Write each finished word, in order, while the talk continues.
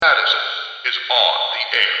is on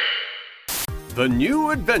the air. The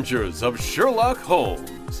New Adventures of Sherlock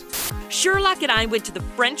Holmes. Sherlock and I went to the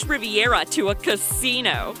French Riviera to a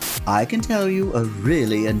casino. I can tell you a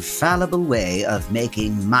really infallible way of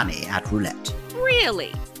making money at roulette.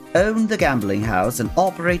 Really? Own the gambling house and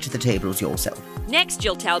operate the tables yourself. Next,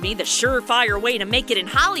 you'll tell me the surefire way to make it in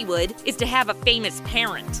Hollywood is to have a famous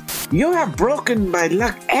parent. You have broken my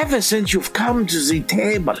luck ever since you've come to the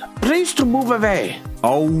table. Please to move away.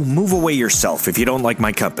 Oh, move away yourself if you don't like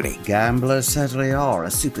my company. Gamblers certainly are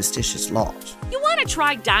a superstitious lot. You want to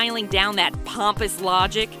try dialing down that pompous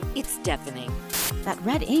logic? It's deafening. That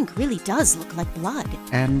red ink really does look like blood.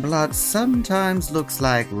 And blood sometimes looks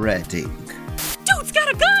like red ink. Dude's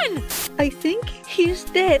got a gun! I think he's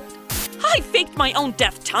dead. I faked my own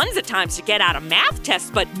death tons of times to get out of math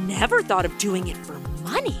tests, but never thought of doing it for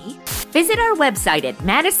money. Visit our website at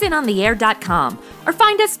madisonontheair.com or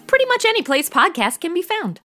find us pretty much any place podcasts can be found.